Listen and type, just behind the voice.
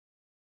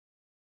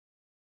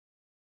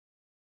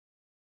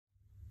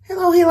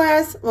Hello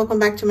healers, welcome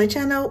back to my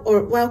channel,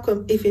 or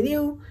welcome if you're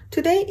new.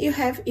 Today you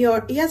have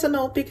your yes or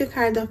no pick a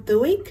card of the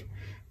week,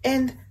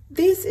 and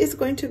this is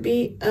going to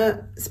be a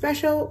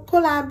special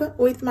collab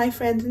with my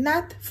friend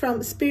Nat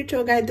from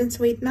Spiritual Guidance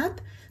with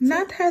Nat.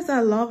 Nat has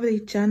a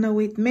lovely channel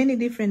with many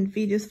different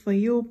videos for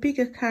you, pick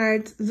a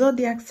cards,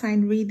 zodiac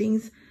sign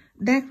readings,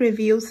 deck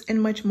reviews,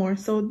 and much more.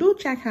 So do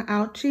check her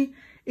out. She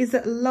is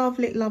a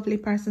lovely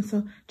person,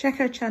 so check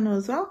her channel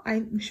as well.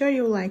 I'm sure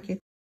you'll like it.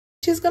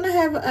 She's gonna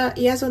have a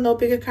yes or no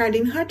pick a card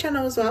in her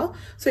channel as well.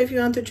 So if you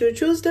want to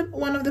choose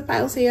one of the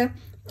piles here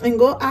and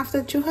go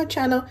after to her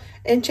channel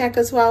and check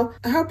as well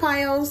her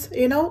piles,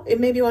 you know,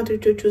 maybe you want to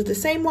choose the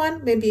same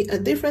one, maybe a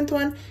different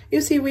one. You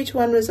see which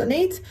one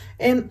resonates,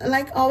 and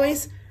like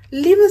always,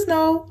 leave us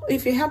know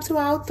if it helps you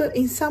out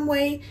in some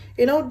way.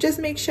 You know, just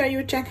make sure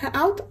you check her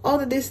out. All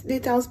the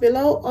details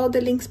below, all the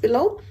links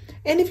below.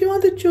 And if you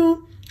wanted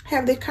to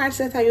have the cards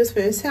that I use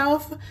for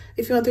yourself,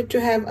 if you wanted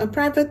to have a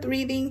private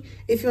reading,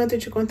 if you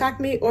wanted to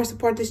contact me or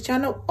support this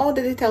channel, all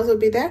the details will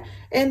be there,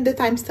 and the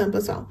timestamp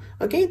as well.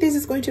 Okay, this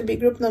is going to be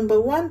group number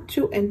 1,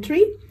 2, and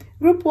 3.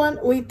 Group 1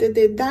 with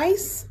the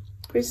dice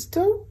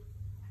crystal.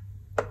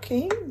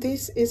 Okay,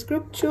 this is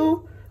group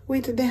 2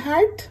 with the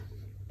heart,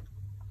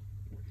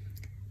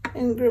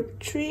 and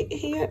group 3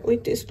 here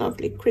with this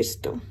lovely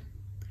crystal.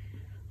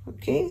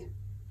 Okay,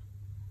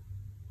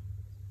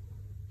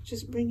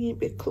 just bring it a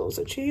bit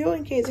closer to you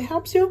in case it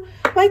helps you.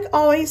 Like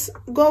always,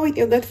 go with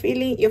your gut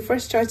feeling. Your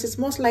first choice is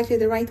most likely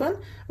the right one,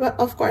 but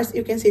of course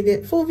you can see the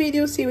full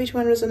video, see which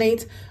one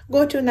resonates.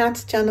 Go to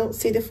Nat's channel,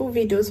 see the full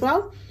video as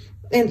well,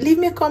 and leave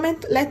me a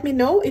comment. Let me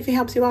know if it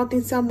helps you out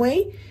in some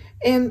way.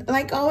 And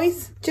like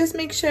always, just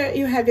make sure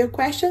you have your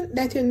question,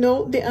 that you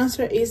know the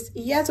answer is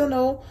yes or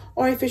no,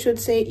 or if you should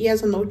say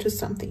yes or no to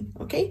something.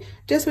 Okay,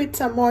 just with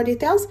some more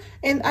details.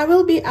 And I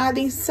will be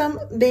adding some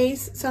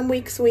days, some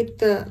weeks with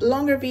the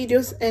longer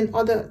videos, and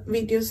other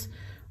videos,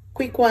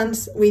 quick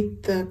ones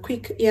with the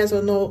quick yes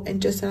or no and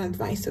just an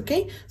advice.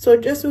 Okay, so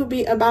just will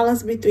be a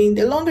balance between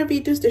the longer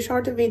videos, the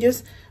shorter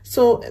videos,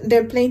 so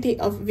there are plenty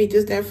of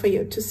videos there for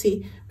you to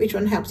see which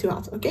one helps you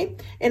out. Okay,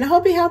 and I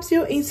hope it helps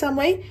you in some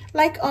way.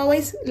 Like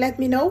always, let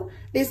me know.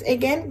 This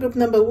again, group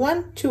number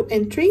 1, 2,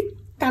 and 3,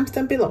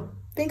 timestamp below.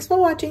 Thanks for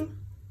watching.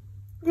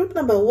 Group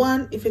number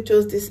 1, if you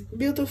chose this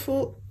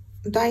beautiful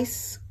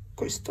dice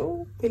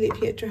crystal, we leave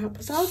here to help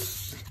us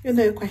out. You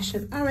know your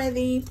question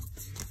already.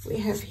 We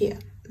have here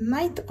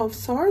Knight of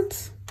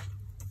Swords,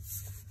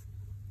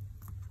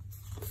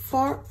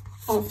 4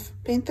 of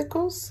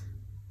Pentacles,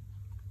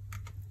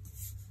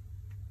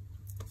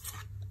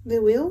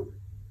 the Wheel,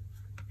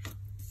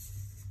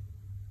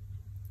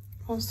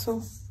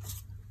 also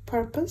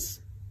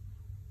Purpose,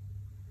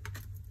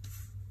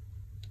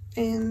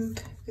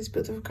 and this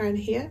beautiful card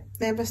here,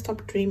 Never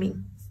Stop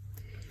Dreaming.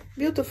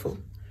 Beautiful.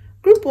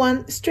 Group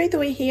 1, straight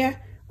away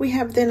here we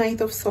have the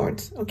Knight of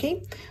Swords.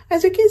 Okay,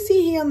 as you can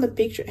see here on the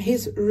picture,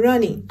 he's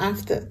running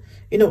after,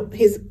 you know,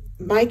 his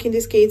bike in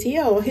this case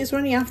here, or he's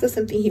running after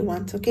something he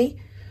wants.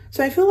 Okay,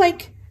 so I feel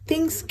like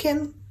things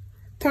can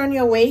turn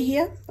your way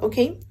here.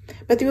 Okay,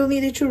 but you will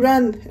need to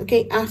run,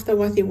 okay, after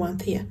what you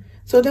want here.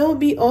 So there will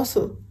be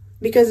also,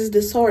 because it's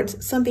the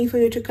swords, something for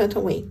you to cut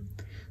away.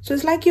 So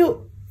it's like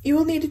you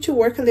will need to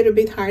work a little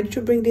bit hard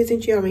to bring this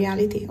into your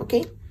reality.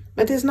 Okay,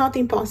 but it's not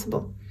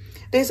impossible.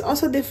 There's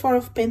also the 4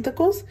 of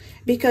Pentacles,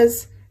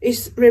 because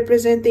it's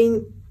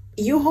representing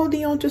you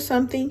holding on to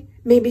something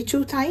maybe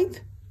too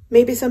tight,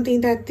 maybe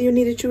something that you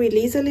needed to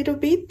release a little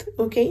bit.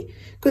 Okay,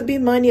 could be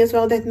money as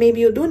well that maybe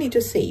you do need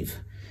to save.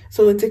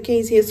 So it's a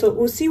case here. So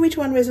we'll see which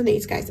one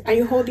resonates, guys. Are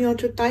you holding on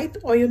too tight,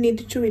 or you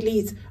need to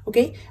release?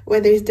 Okay,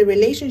 whether it's the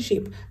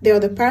relationship, the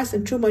other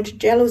person, too much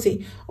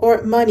jealousy,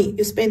 or money,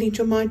 you're spending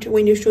too much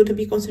when you should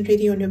be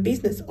concentrating on your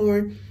business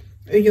or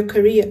your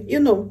career.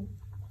 You know,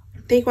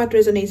 take what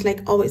resonates,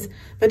 like always,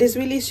 but it's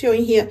really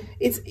showing here,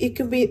 it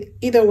could be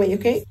either way.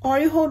 Okay, or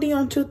you're holding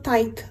on too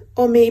tight,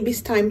 or maybe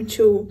it's time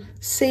to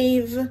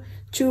save,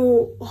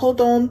 to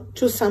hold on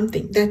to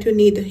something that you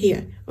need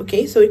here.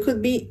 Okay, so it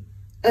could be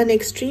an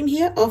extreme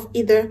here of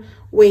either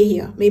way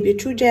here. Maybe you're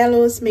too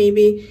jealous,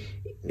 maybe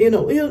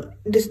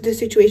the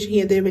situation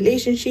here, the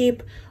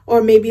relationship,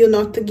 or maybe you're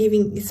not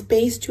giving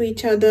space to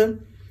each other,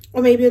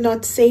 or maybe you're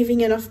not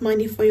saving enough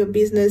money for your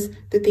business,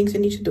 the things you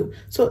need to do.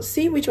 So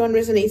see which one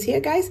resonates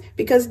here, guys,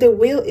 because the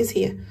wheel is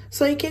here.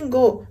 So you can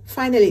go,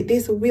 finally,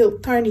 this wheel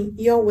turning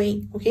your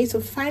way. Okay, so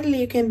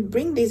finally you can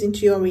bring this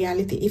into your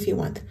reality if you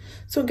want.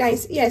 So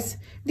guys, yes,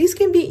 this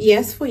can be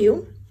yes for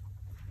you.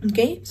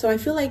 Okay, so I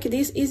feel like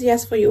this is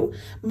yes for you,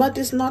 but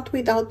it's not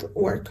without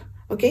work.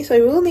 Okay, so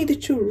you will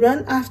need to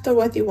run after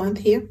what you want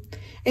here,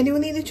 and you will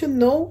need to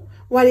know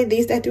what it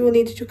is that you will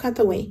need to cut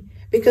away,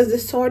 because the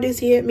sword is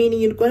here, meaning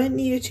you're going to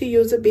need to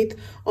use a bit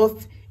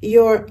of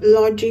your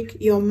logic,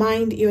 your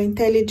mind, your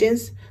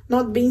intelligence,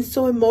 not being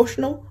so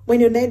emotional. When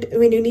you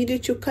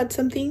needed to cut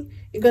something,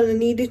 you're going to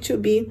need it to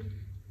be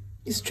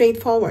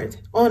straightforward,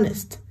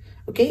 honest.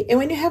 Okay, and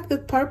when you have the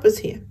purpose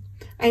here,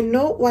 I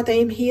know what I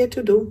am here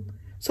to do.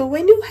 So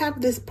when you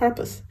have this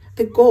purpose,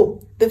 the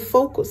goal, the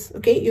focus,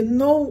 okay, you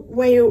know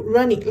where you're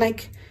running,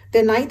 like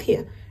the knight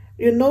here,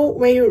 You know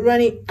where you're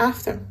running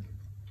after,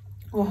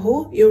 or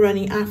who you're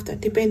running after,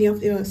 depending on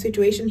your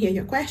situation here,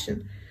 your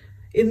question.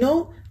 You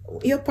know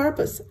your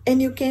purpose,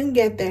 and you can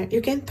get there.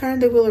 You can turn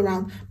the wheel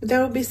around, but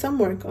there will be some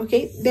work,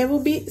 okay? There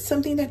will be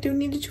something that you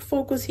need to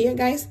focus here,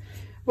 guys,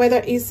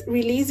 whether it's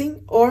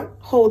releasing or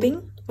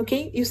holding,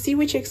 okay? You see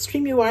which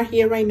extreme you are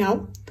here right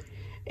now,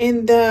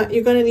 and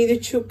you're gonna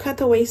need to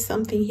cut away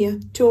something here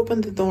to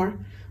open the door.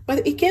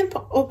 But you can't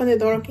open the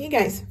door, okay,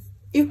 guys?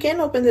 You can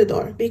open the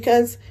door,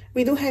 because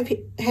we do have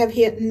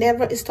here,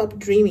 never stop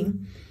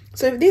dreaming.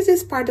 So if this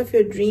is part of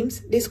your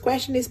dreams, this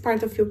question is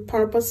part of your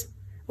purpose,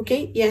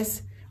 okay?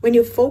 Yes. When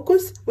you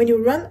focus, when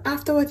you run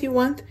after what you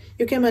want,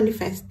 you can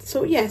manifest.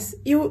 So yes,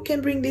 you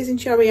can bring this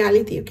into your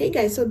reality, okay,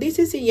 guys? So this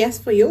is a yes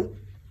for you,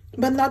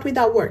 but not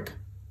without work,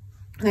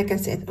 like I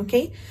said,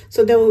 okay?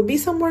 So there will be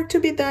some work to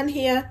be done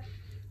here.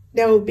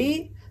 There will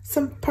be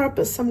some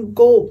purpose, some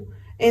goal,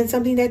 and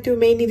something that you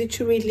may need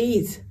to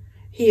release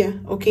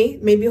here, okay?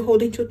 Maybe you're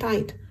holding too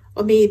tight,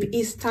 or maybe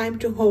it's time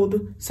to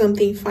hold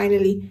something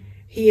finally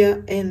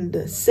here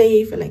and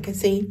safe, like I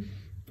say,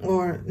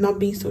 or not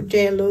being so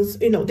jealous,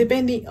 you know,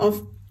 depending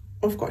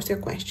of course, your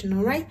question,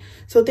 all right?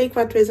 So take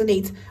what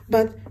resonates,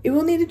 but you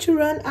will need to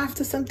run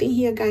after something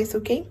here, guys,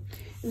 okay?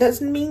 It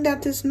doesn't mean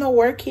that there's no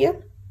work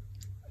here.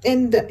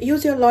 And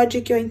use your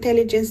logic, your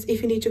intelligence,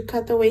 if you need to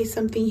cut away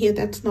something here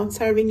that's not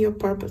serving your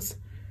purpose.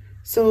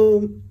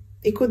 So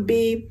it could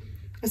be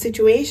a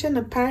situation,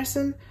 a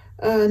person,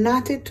 an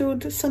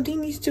attitude,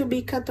 something needs to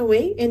be cut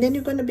away, and then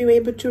you're going to be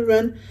able to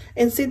run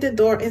and see the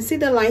door and see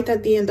the light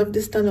at the end of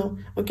this tunnel,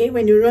 okay?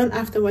 When you run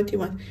after what you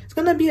want. It's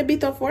going to be a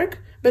bit of work,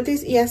 but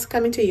it's yes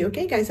coming to you,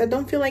 okay, guys? I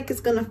don't feel like it's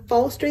going to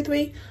fall straight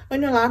away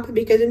on your lap,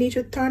 because you need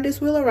to turn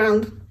this wheel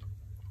around,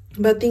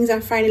 but things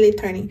are finally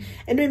turning.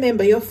 And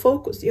remember, your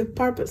focus, your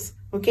purpose,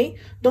 okay?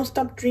 Don't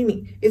stop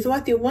dreaming. It's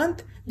what you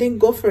want, then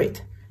go for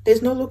it.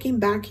 There's no looking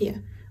back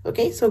here,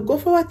 okay? So go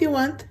for what you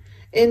want,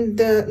 and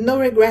no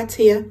regrets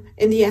here,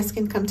 and yes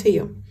can come to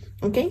you,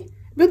 okay?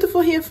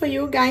 Beautiful here for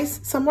you, guys.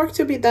 Some work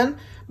to be done,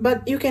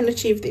 but you can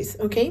achieve this,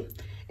 okay?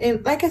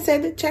 And like I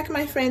said, check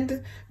my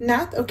friend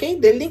Nat, okay?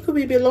 The link will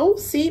be below.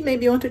 See,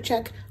 maybe you want to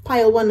check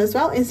pile 1 as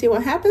well and see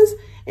what happens,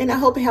 and I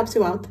hope it helps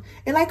you out.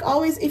 And like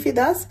always, if it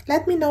does,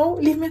 let me know,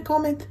 leave me a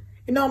comment.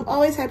 You know, I'm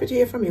always happy to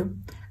hear from you.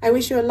 I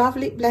wish you a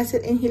lovely, blessed,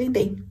 and healing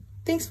day.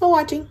 Thanks for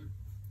watching.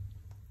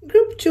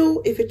 Group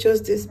 2, if you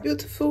chose this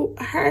beautiful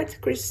heart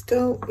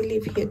crystal, we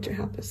leave here to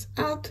help us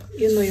out.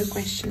 You know your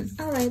question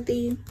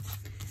already.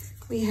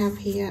 We have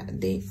here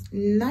the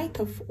Knight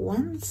of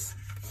Wands,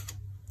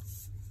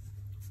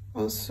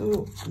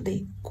 also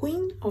the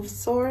Queen of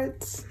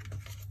Swords,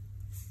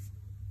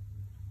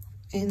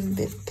 and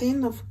the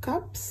Ten of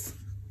Cups,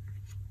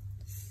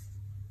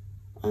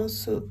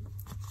 also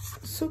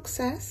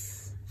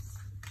Success,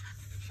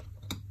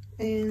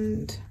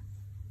 and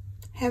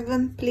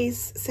Heaven,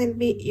 please send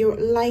me your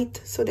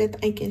light so that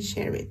I can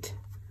share it.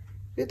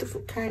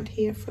 Beautiful card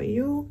here for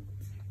you.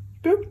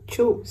 Group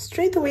 2,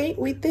 straight away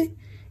with the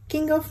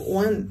King of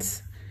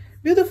Wands.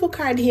 Beautiful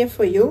card here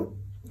for you,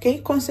 okay?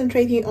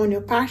 Concentrating on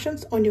your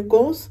passions, on your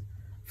goals,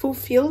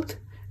 fulfilled,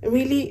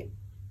 really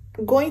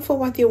going for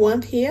what you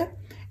want here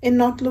and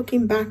not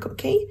looking back,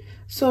 okay?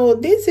 So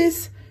this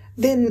is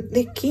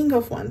the King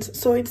of Wands.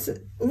 So it's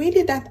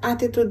really that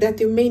attitude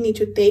that you may need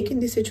to take in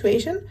this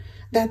situation,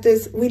 that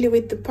is really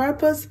with the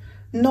purpose,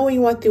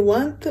 knowing what you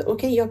want,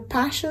 okay? Your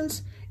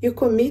passions, you're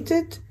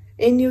committed,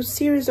 and you're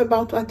serious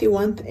about what you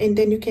want, and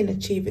then you can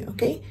achieve it,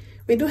 okay?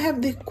 We do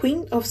have the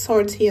Queen of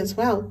Swords here as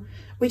well,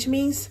 which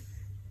means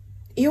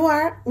you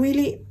are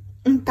really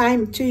in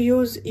time to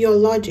use your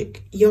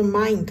logic, your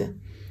mind,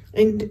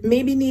 and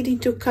maybe needing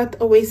to cut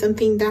away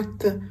something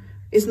that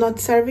is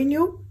not serving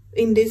you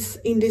in this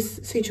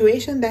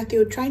situation that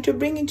you're trying to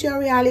bring into your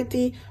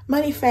reality,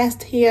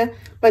 manifest here.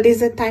 But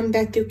it's a time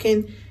that you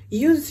can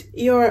use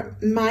your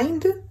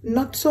mind,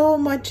 not so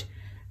much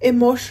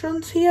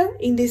emotions here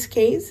in this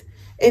case,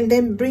 and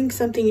then bring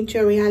something into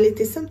your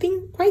reality,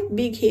 something quite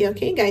big here,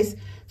 okay, guys?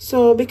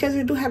 So because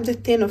we do have the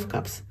Ten of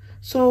Cups,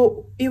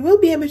 so you will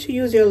be able to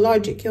use your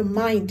logic, your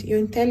mind, your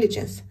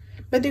intelligence,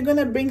 but you're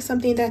gonna bring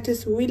something that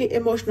is really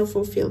emotional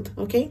fulfilled,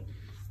 okay?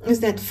 Is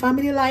that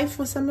family life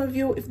for some of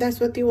you, if that's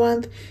what you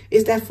want?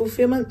 Is that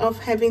fulfillment of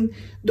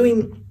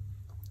doing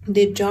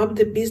the job,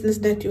 the business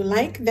that you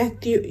like,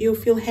 that you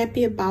feel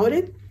happy about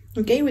it?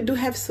 Okay, we do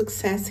have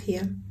Success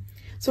here.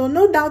 So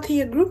no doubt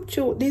here, Group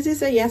 2, this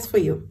is a yes for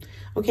you,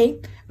 okay?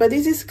 But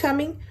this is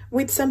coming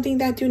with something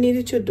that you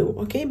needed to do,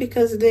 okay?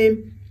 Because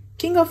the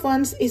King of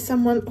Wands is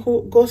someone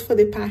who goes for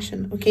the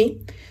passion,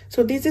 okay?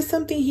 So this is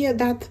something here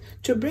that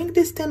to bring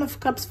this Ten of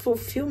Cups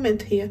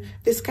fulfillment here,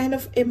 this kind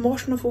of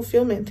emotional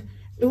fulfillment,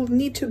 it will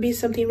need to be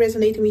something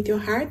resonating with your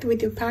heart,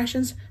 with your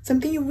passions,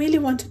 something you really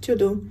wanted to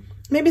do.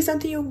 Maybe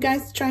something you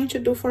guys trying to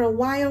do for a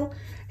while,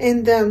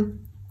 and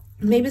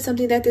maybe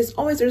something that is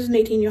always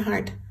resonating in your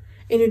heart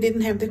and you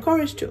didn't have the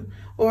courage to,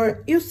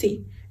 or you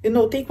see, you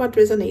know, take what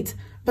resonates.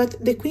 But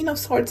the Queen of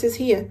Swords is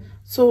here.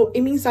 So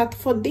it means that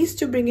for this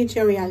to bring into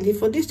your reality,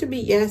 for this to be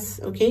yes,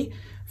 okay,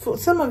 For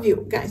some of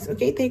you guys,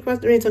 okay, take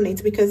what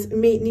resonates, because you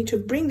may need to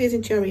bring this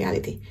into your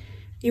reality.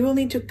 You will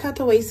need to cut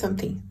away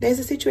something. There's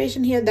a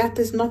situation here that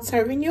is not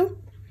serving you,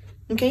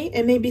 okay,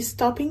 and maybe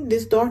stopping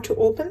this door to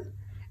open.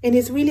 And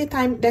it's really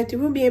time that you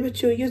will be able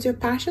to use your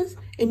passions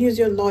and use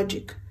your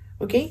logic,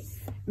 okay?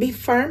 Be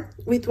firm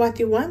with what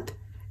you want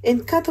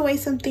and cut away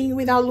something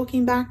without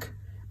looking back,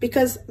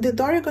 because the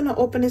door you're going to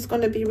open is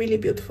going to be really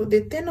beautiful.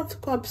 The 10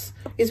 of Cups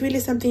is really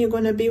something you're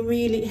going to be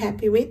really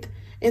happy with,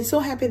 and so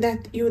happy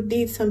that you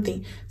did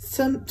something.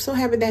 So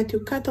happy that you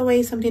cut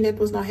away something that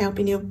was not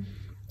helping you,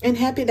 and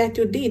happy that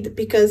you did,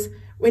 because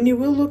when you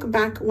will look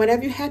back,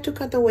 whatever you had to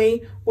cut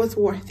away was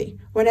worthy.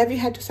 Whatever you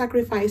had to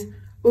sacrifice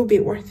will be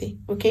worthy,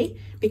 okay?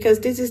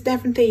 Because this is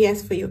definitely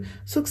yes for you.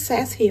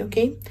 Success here,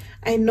 okay?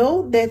 I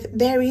know that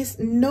there is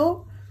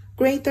no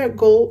greater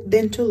goal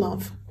than to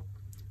love.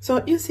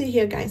 So you see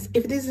here, guys,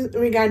 if this is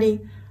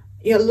regarding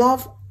your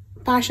love,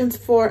 passions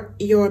for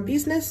your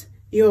business,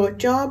 your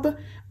job,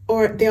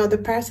 or the other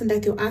person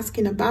that you're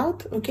asking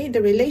about, okay,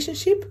 the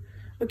relationship,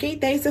 okay,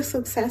 there is a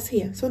success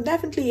here. So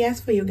definitely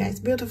yes for you guys.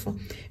 Beautiful.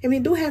 And we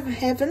do have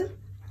heaven.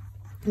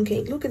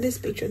 Okay, look at this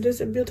picture. There's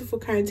a beautiful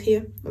cards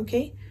here,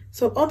 okay?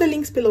 So all the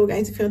links below,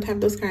 guys, if you don't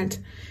have those cards.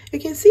 You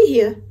can see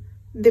here,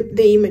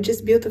 the image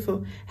is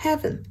beautiful.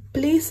 Heaven,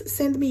 please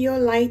send me your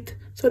light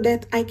so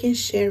that I can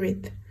share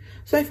it.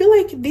 So I feel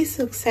like this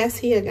success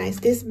here, guys,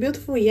 this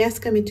beautiful yes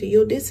coming to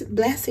you, these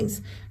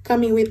blessings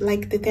coming with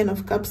like the 10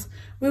 of Cups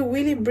will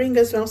really bring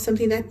as well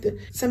something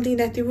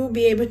that you will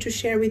be able to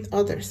share with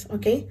others,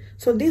 okay?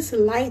 So this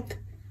light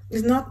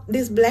is not,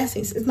 these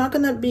blessings, it's not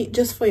gonna be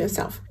just for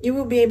yourself. You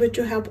will be able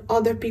to help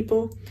other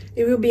people.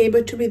 You will be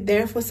able to be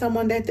there for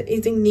someone that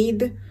is in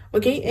need,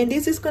 okay? And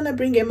this is gonna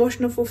bring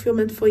emotional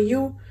fulfillment for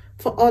you,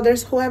 for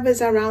others, whoever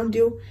is around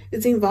you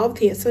is involved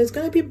here. So it's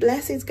gonna be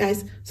blessings,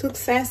 guys,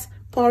 success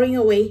pouring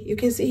away. You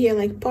can see here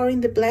like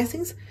pouring the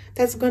blessings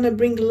that's gonna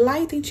bring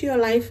light into your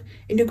life,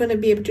 and you're gonna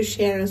be able to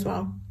share as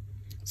well.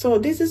 So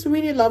this is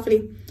really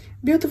lovely,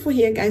 beautiful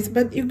here, guys.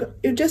 But you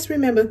just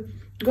remember,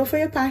 go for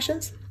your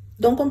passions.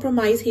 Don't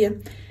compromise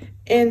here,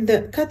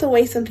 and cut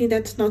away something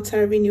that's not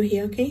serving you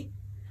here, okay?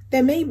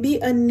 There may be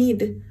a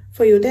need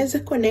for you. There's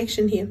a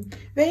connection here.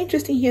 Very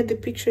interesting here. The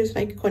picture is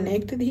like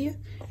connected here,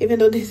 even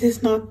though this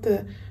is not,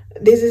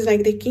 this is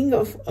like the King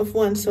of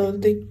Wands, so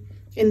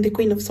and the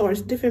Queen of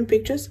Swords, different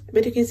pictures.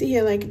 But you can see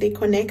here like they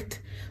connect.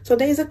 So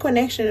there is a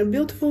connection, a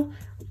beautiful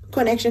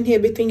connection here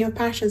between your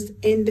passions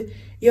and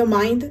your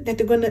mind that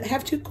you're going to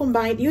have to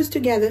combine, use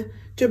together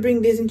to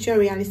bring this into your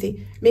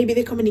reality. Maybe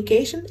the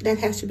communication that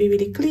has to be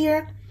really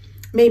clear.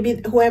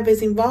 Maybe whoever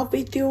is involved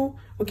with you,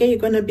 okay, you're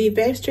going to be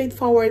very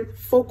straightforward,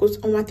 focus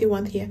on what you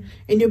want here,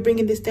 and you're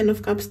bringing this 10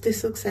 of Cups,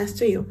 this success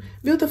to you.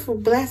 Beautiful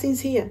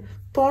blessings here,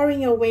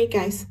 pouring away,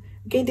 guys.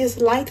 Okay, this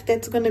light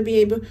that's going to be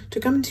able to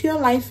come into your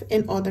life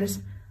and others.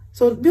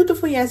 So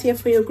beautiful yes here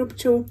for your group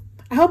 2.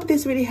 I hope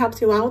this really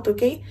helps you out,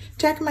 okay?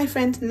 Check my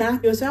friend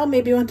Nat as well.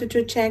 Maybe you wanted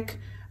to check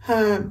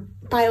her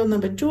pile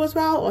number 2 as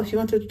well, or if you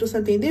wanted to do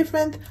something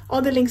different,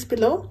 all the links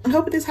below. I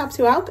hope this helps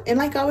you out, and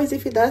like always,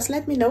 if it does,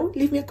 let me know.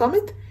 Leave me a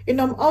comment. You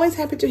know I'm always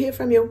happy to hear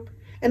from you.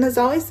 And as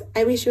always,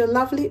 I wish you a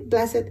lovely,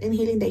 blessed, and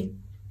healing day.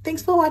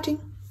 Thanks for watching.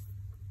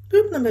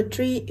 Group number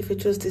 3, if you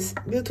choose this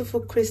beautiful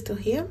crystal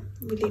here,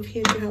 we leave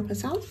here to help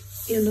us out.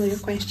 You know your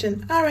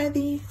question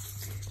already.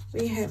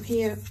 We have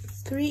here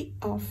 3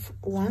 of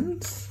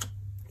Wands,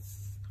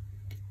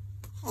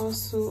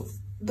 also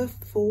the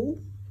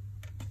Fool,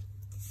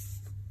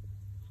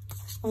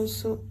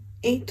 also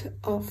 8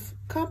 of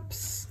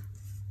Cups.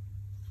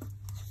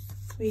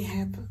 We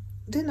have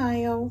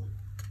Denial,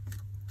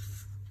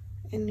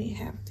 and we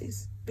have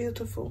this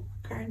beautiful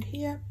card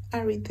here.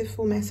 I'll read the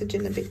full message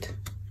in a bit.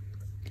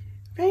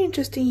 Very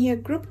interesting here,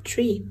 group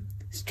 3,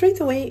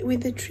 straight away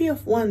with the 3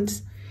 of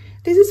Wands.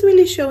 This is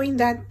really showing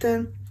that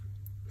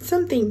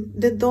something,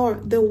 the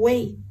door, the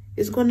way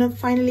is gonna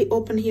finally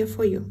open here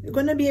for you. You're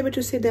gonna be able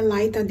to see the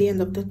light at the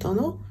end of the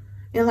tunnel,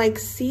 and like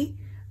see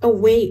a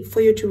way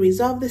for you to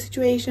resolve the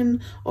situation,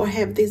 or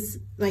have this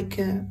like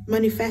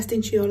manifest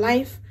into your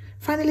life.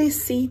 Finally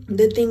see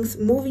the things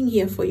moving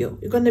here for you.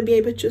 You're gonna be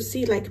able to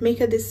see, like,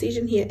 make a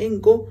decision here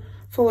and go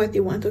for what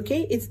you want,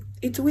 okay?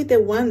 It's with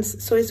the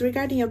Wands, so it's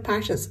regarding your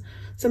passions.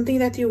 Something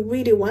that you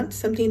really want,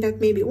 something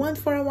that maybe you want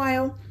for a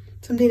while,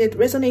 something that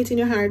resonates in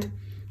your heart,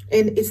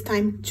 and it's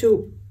time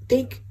to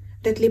take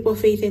that leap of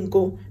faith and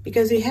go,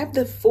 because we have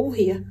the Fool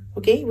here,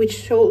 okay, which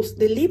shows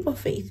the leap of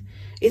faith.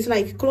 It's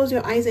like, close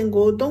your eyes and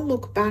go. Don't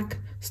look back.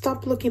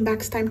 Stop looking back.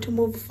 It's time to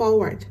move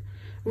forward,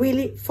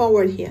 really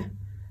forward here.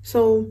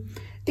 So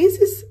this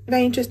is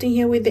very interesting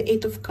here with the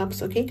 8 of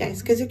Cups, okay,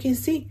 guys, because you can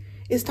see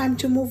it's time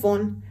to move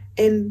on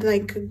and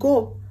like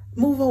go,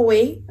 move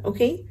away,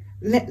 okay?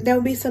 There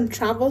will be some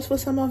travels for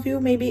some of you.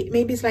 Maybe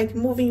it's like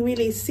moving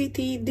really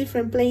city,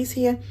 different place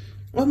here,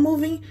 or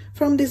moving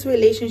from this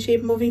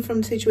relationship, moving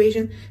from the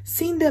situation,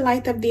 seeing the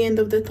light at the end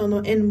of the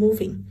tunnel and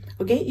moving,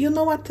 okay? You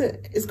know what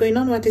is going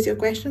on. What is your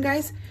question,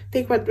 guys?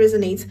 Take what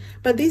resonates.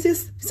 But this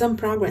is some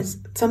progress,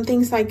 some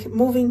things like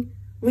moving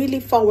really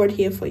forward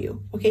here for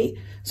you, okay?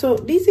 So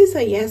this is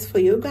a yes for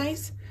you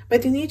guys,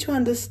 but you need to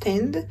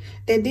understand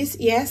that this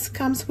yes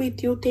comes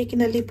with you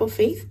taking a leap of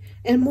faith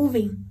and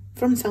moving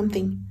from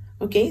something,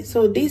 okay?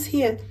 So this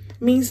here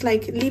means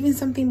like leaving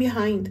something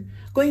behind,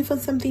 going for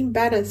something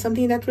better,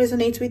 something that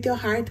resonates with your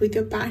heart, with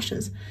your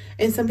passions,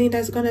 and something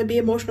that's going to be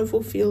emotional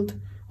fulfilled,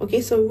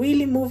 okay? So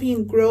really moving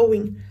and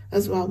growing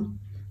as well,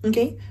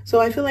 okay? So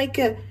I feel like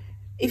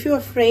if you're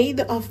afraid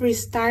of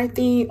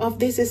restarting, of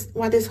this is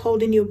what is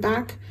holding you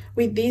back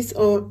with this,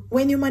 or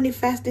when you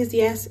manifest this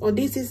yes, or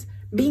this is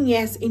being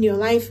yes in your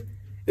life,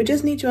 you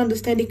just need to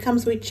understand it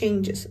comes with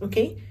changes,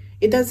 okay?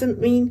 It doesn't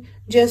mean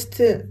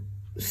just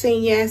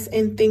saying yes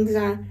and things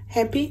are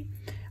happy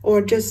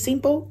or just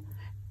simple.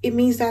 It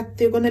means that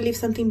you're going to leave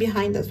something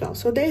behind as well.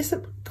 So there is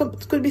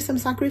could be some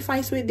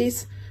sacrifice with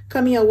this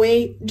coming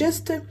away,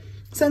 just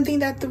something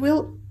that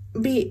will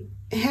be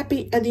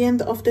happy at the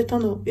end of the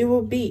tunnel. It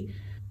will be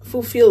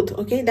fulfilled,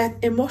 okay?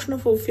 That emotional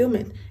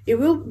fulfillment, you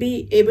will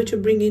be able to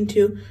bring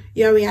into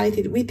your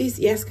reality with this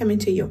yes coming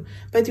to you.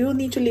 But you will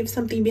need to leave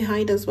something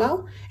behind as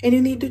well, and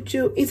you need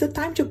to it's a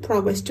time to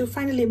progress, to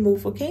finally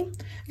move, okay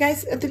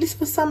guys? At least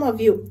for some of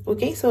you,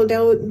 okay? So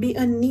there will be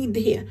a need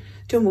here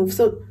to move.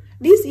 So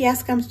this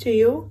yes comes to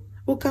you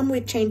will come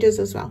with changes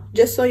as well,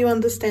 just so you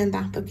understand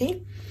that,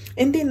 okay?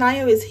 And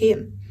denial is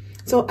here.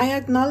 So I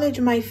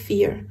acknowledge my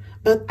fear,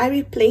 but I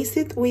replace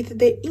it with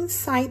the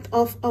insight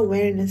of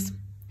awareness.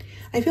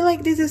 I feel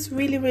like this is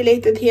really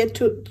related here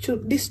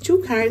to these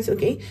two cards,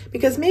 okay?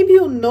 Because maybe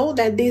you know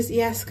that this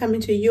yes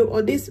coming to you,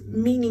 or this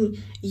meaning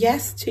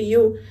yes to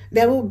you,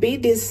 there will be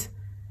this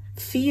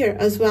fear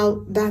as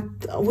well, that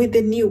with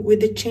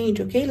the change,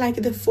 okay?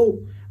 Like the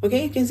Fool,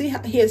 okay? You can see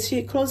here,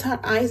 she closed her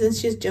eyes and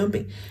she's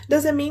jumping.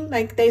 Doesn't mean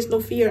like there's no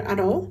fear at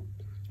all,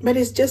 but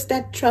it's just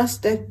that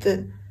trust that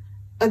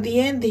at the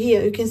end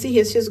here, you can see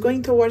here, she's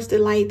going towards the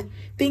light.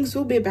 Things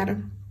will be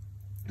better.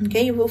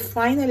 Okay, you will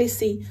finally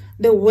see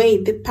the way,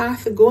 the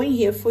path going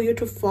here for you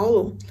to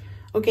follow,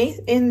 okay?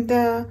 And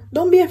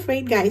don't be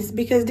afraid, guys,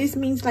 because this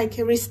means like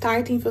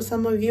restarting for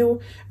some of you,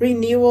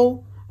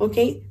 renewal,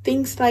 okay?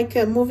 Things like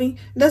moving.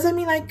 Doesn't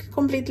mean like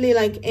completely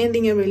like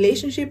ending a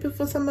relationship.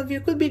 For some of you,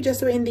 could be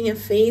just ending a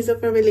phase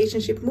of a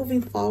relationship,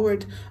 moving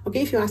forward,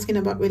 okay? If you're asking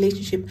about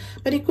relationship,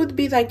 but it could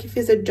be like if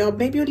it's a job,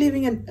 maybe you're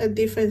leaving a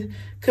different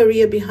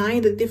career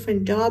behind, a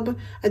different job,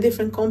 a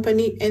different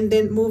company, and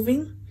then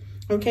moving.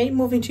 Okay,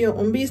 moving to your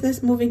own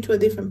business, moving to a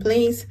different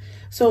place.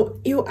 So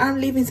you are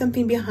leaving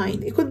something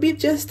behind. It could be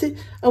just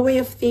a way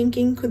of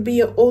thinking, could be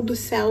your old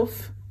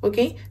self.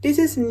 Okay, this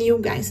is new,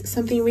 guys,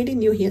 something really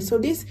new here. So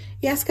this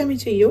yes coming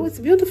to you, it's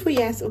beautiful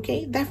yes,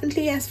 okay,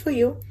 definitely yes for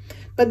you.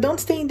 But don't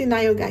stay in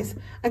denial, guys.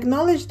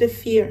 Acknowledge the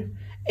fear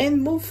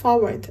and move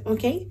forward,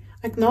 okay?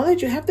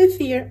 Acknowledge you have the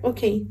fear,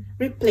 okay,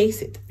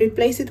 replace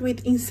it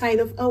with insight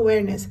of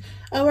awareness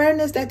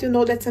that you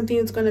know that something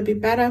is going to be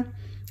better.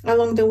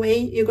 Along the way,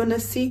 you're gonna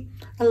see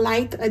a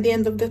light at the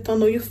end of the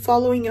tunnel. You're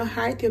following your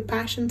heart, your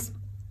passions,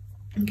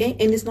 okay?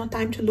 And it's not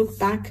time to look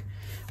back.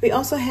 We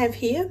also have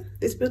here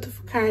this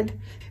beautiful card.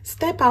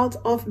 Step out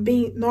of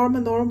being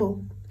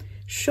normal.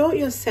 Show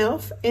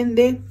yourself and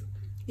the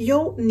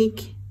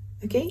unique,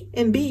 okay?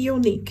 And be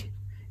unique.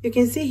 You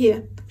can see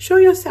here, show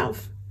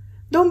yourself.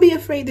 Don't be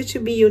afraid to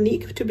be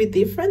unique, to be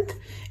different.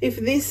 If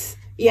this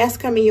yes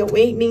coming your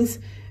way means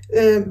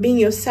being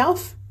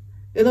yourself,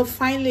 you know,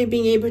 finally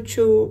being able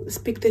to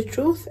speak the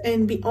truth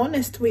and be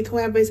honest with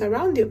whoever is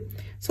around you.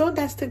 So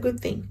that's the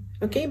good thing,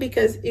 okay?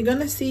 Because you're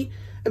gonna see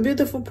a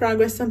beautiful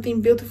progress,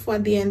 something beautiful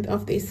at the end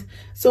of this.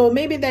 So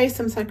maybe there is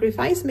some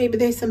sacrifice, maybe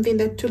there's something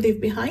that to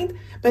leave behind,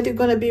 but you're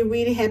gonna be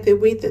really happy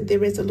with the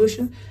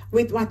resolution,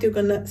 with what you're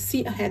gonna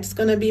see ahead. It's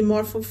gonna be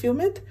more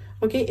fulfillment,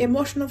 okay?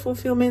 Emotional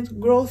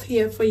fulfillment, growth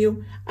here for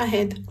you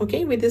ahead,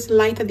 okay? With this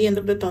light at the end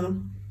of the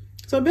tunnel.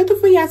 So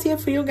beautiful yes here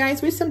for you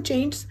guys with some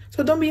change.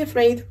 So don't be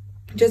afraid.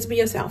 Just be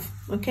yourself,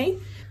 okay?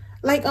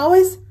 Like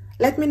always,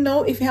 let me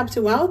know if it helps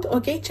you out,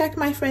 okay? Check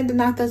my friend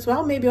Nat as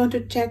well. Maybe you want to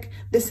check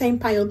the same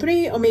pile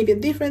 3 or maybe a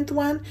different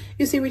one.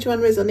 You see which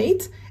one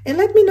resonates. And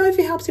let me know if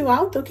it helps you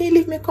out, okay?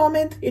 Leave me a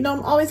comment. You know,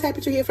 I'm always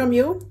happy to hear from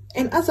you.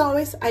 And as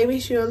always, I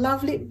wish you a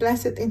lovely,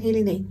 blessed, and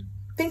healing day.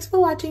 Thanks for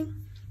watching.